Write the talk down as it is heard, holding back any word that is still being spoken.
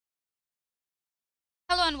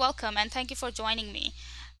and welcome, and thank you for joining me.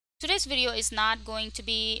 Today's video is not going to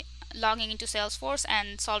be logging into Salesforce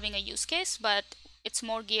and solving a use case, but it's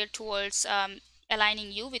more geared towards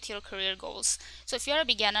aligning you with your career goals. So if you're a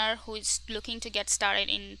beginner who is looking to get started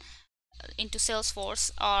into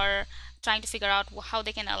Salesforce, or trying to figure out how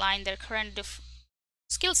they can align their current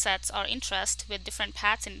skill sets or interest with different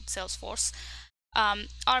paths in Salesforce,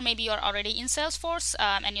 or maybe you're already in Salesforce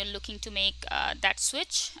and you're looking to make that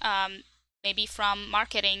switch, maybe from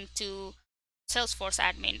marketing to Salesforce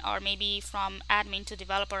admin, or maybe from admin to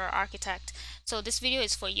developer or architect. So this video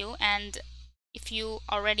is for you, and if you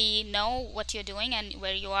already know what you're doing and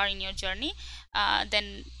where you are in your journey,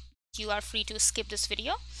 then you are free to skip this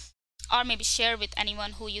video, or maybe share with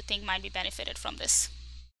anyone who you think might be benefited from this.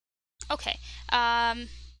 Okay,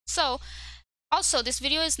 so also this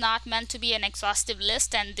video is not meant to be an exhaustive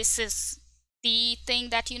list, and this is the thing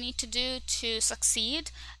that you need to do to succeed.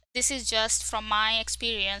 This is just from my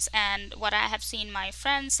experience and what I have seen my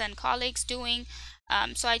friends and colleagues doing.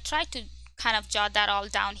 So I try to kind of jot that all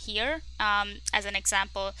down here as an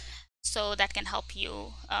example, so that can help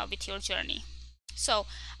you with your journey. So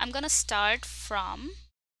I'm gonna start from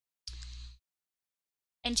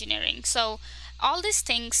engineering. So all these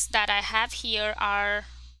things that I have here are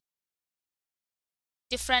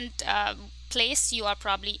different place you are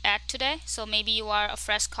probably at today. So maybe you are a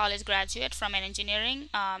fresh college graduate from an engineering,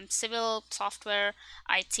 civil, software,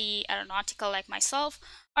 IT, aeronautical like myself,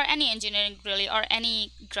 or any engineering really, or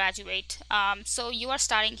any graduate. So you are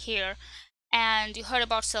starting here and you heard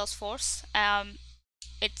about Salesforce.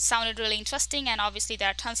 It sounded really interesting, and obviously there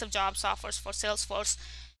are tons of jobs offers for Salesforce.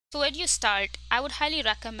 So where do you start? I would highly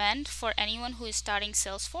recommend for anyone who is starting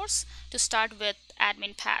Salesforce to start with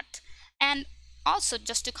admin path. And also,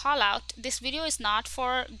 just to call out, this video is not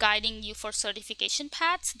for guiding you for certification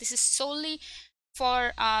paths. This is solely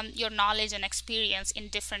for your knowledge and experience in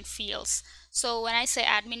different fields. So when I say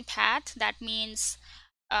admin path, that means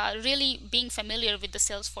really being familiar with the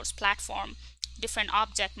Salesforce platform, different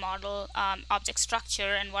object model, object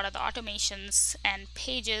structure, and what are the automations and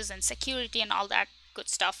pages and security and all that good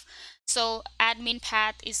stuff. So admin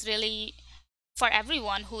path is really for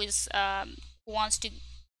everyone who is who wants to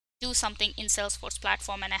do something in Salesforce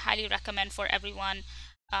platform, and I highly recommend for everyone,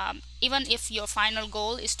 even if your final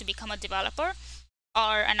goal is to become a developer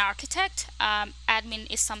or an architect, admin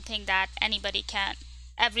is something that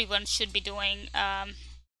everyone should be doing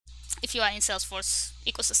if you are in Salesforce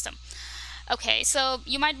ecosystem. Okay, so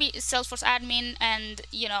you might be Salesforce admin and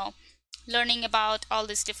learning about all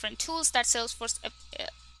these different tools that Salesforce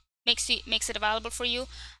makes it available for you,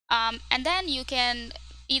 and then you can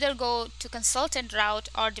either go to consultant route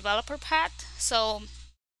or developer path. So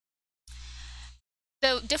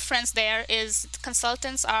the difference there is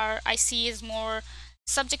consultants I see is more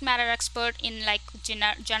subject matter expert in like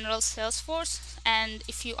general Salesforce, and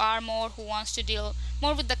if you are more who wants to deal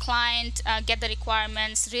more with the client, get the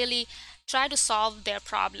requirements, really try to solve their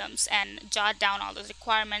problems and jot down all those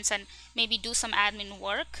requirements and maybe do some admin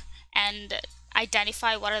work and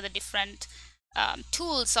identify what are the different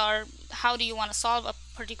tools, or how do you want to solve a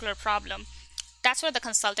particular problem. That's where the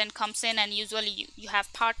consultant comes in, and usually you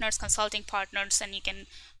have partners, consulting partners, and you can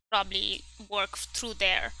probably work through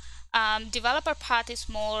there. Developer path is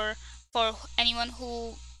more for anyone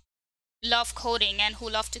who love coding and who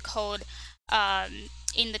love to code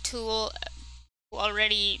in the tool.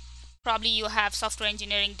 Already probably you have software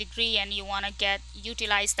engineering degree and you want to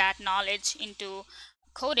utilize that knowledge into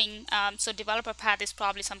coding, so developer path is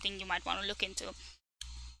probably something you might want to look into.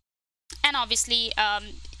 And obviously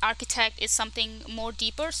architect is something more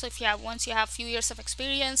deeper, so once you have few years of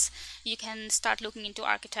experience, you can start looking into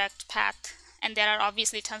architect path, and there are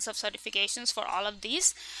obviously tons of certifications for all of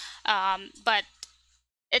these, but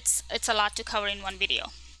it's a lot to cover in one video.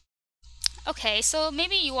 Okay, so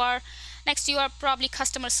maybe you are probably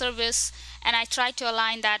customer service, and I tried to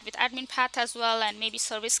align that with admin path as well, and maybe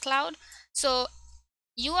service cloud. So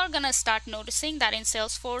you are gonna start noticing that in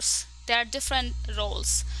Salesforce there are different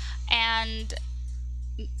roles, and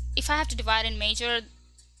if I have to divide in major,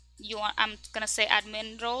 I'm gonna say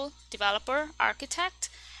admin role, developer, architect,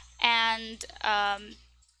 and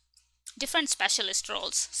different specialist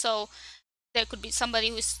roles. So there could be somebody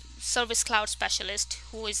who is service cloud specialist,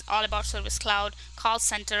 who is all about service cloud, call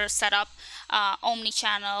center setup,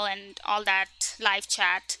 omni-channel and all that, live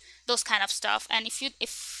chat, those kind of stuff. And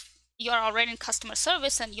if you're already in customer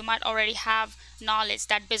service, and you might already have knowledge,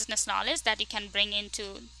 that business knowledge that you can bring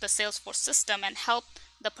into the Salesforce system and help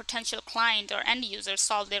the potential client or end user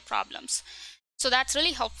solve their problems. So that's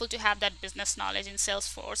really helpful to have that business knowledge in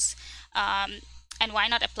Salesforce. And why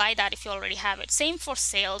not apply that if you already have it? Same for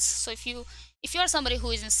sales. So if you if you're somebody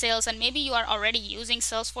who is in sales and maybe you are already using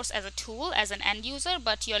Salesforce as a tool as an end user,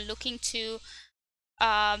 but you're looking to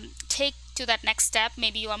take to that next step,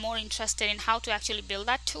 maybe you are more interested in how to actually build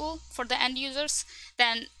that tool for the end users,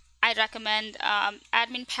 then I recommend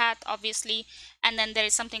admin path, obviously. And then there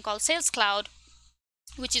is something called Sales Cloud,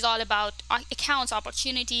 which is all about accounts,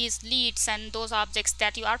 opportunities, leads, and those objects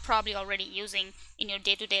that you are probably already using in your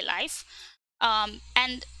day-to-day life.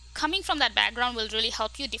 And coming from that background will really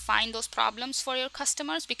help you define those problems for your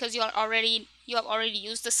customers, because you have already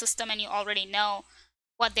used the system and you already know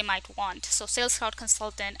what they might want. So Sales Cloud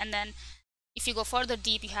Consultant. And then if you go further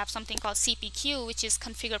deep, you have something called CPQ, which is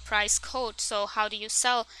configure, price, quote. So how do you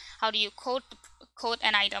sell, how do you quote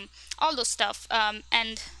an item, all those stuff.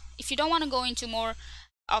 And if you don't want to go into more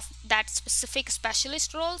of that specific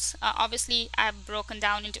specialist roles, obviously I've broken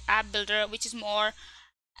down into app builder, which is more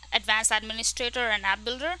advanced administrator and app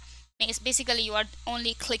builder. Basically you are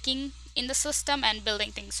only clicking in the system and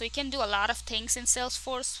building things, so you can do a lot of things in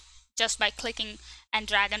Salesforce just by clicking and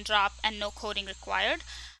drag and drop and no coding required.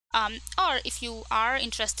 Or if you are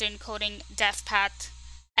interested in coding, dev path,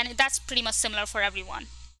 and that's pretty much similar for everyone.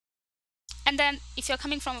 And then if you're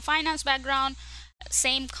coming from a finance background,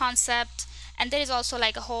 same concept. And there is also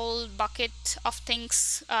like a whole bucket of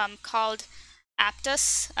things called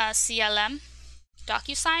Aptus, CLM,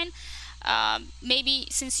 DocuSign. Maybe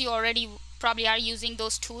since you already probably are using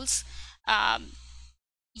those tools,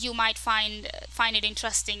 you might find it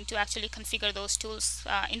interesting to actually configure those tools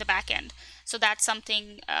in the back end. So that's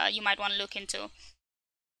something you might want to look into.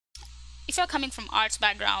 If you're coming from arts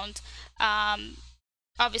background,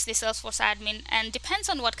 obviously Salesforce admin, and depends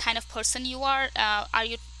on what kind of person you are.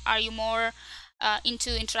 Are you more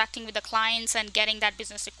into interacting with the clients and getting that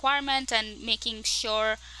business requirement and making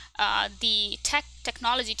sure the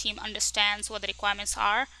technology team understands what the requirements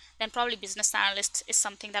are? Then probably business analyst is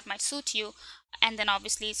something that might suit you. And then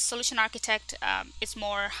obviously solution architect is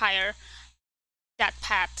more higher that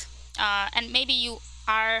path. And maybe you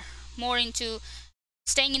are more into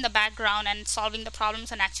staying in the background and solving the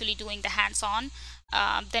problems and actually doing the hands-on,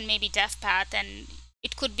 then maybe dev path. And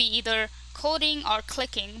it could be either coding or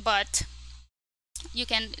clicking, but you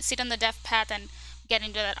can sit on the dev path and get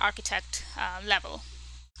into that architect level.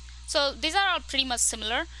 So these are all pretty much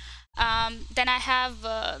similar. Then I have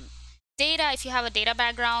data. If you have a data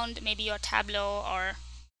background, maybe your Tableau or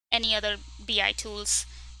any other BI tools,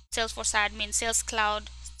 Salesforce admin, Sales Cloud,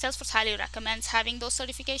 Salesforce highly recommends having those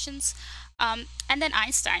certifications. And then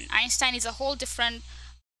Einstein is a whole different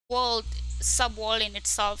world, sub-world in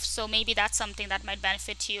itself. So maybe that's something that might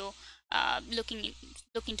benefit you, looking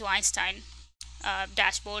into Einstein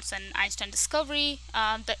dashboards and Einstein discovery.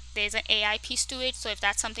 There's an AI piece to it, so if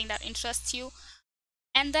that's something that interests you.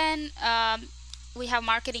 And then we have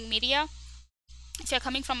marketing media. If you're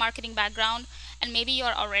coming from marketing background and maybe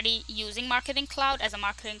you're already using Marketing Cloud as a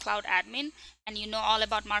Marketing Cloud admin and you know all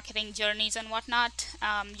about marketing journeys and whatnot,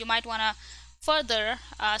 you might want to further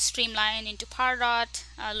streamline into Pardot,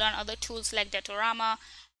 learn other tools like Datorama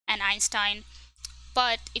and Einstein.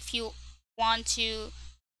 But if you want to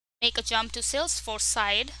make a jump to Salesforce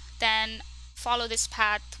side, then follow this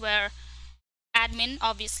path where admin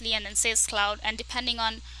obviously, and then Sales Cloud, and depending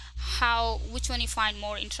on which one you find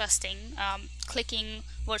more interesting, clicking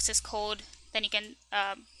versus code, then you can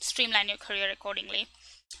streamline your career accordingly.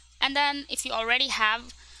 And then if you already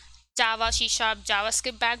have Java, C#,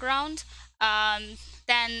 JavaScript background,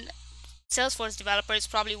 then Salesforce developer is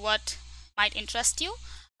probably what might interest you.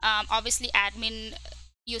 Obviously admin,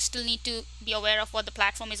 you still need to be aware of what the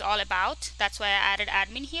platform is all about. That's why I added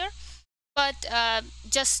admin here. But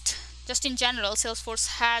just in general,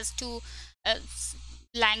 Salesforce has two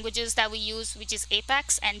languages that we use, which is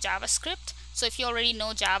Apex and JavaScript. So if you already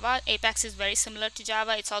know Java, Apex is very similar to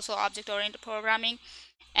Java. It's also object-oriented programming.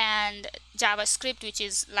 And JavaScript, which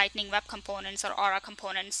is Lightning Web Components or Aura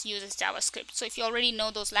Components, uses JavaScript. So if you already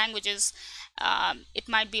know those languages, it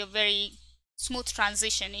might be a very smooth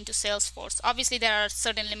transition into Salesforce. Obviously, there are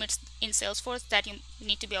certain limits in Salesforce that you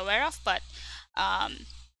need to be aware of, but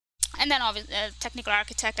and then obviously technical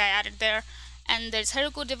architect I added there. And there's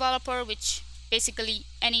Heroku developer, which basically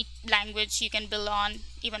any language you can build on,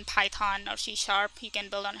 even Python or C# you can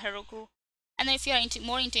build on Heroku. And then if you're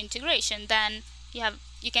more into integration, then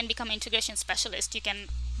you can become an integration specialist. You can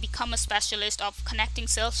become a specialist of connecting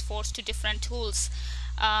Salesforce to different tools,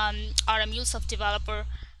 or a MuleSoft developer.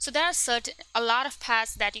 So there are a lot of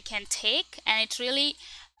paths that you can take, and it really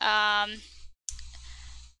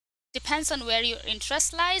depends on where your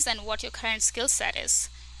interest lies and what your current skill set is.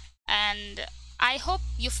 And I hope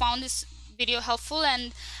you found this video helpful,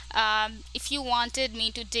 and if you wanted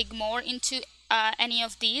me to dig more into any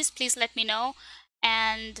of these, please let me know.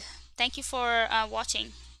 And thank you for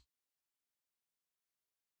watching.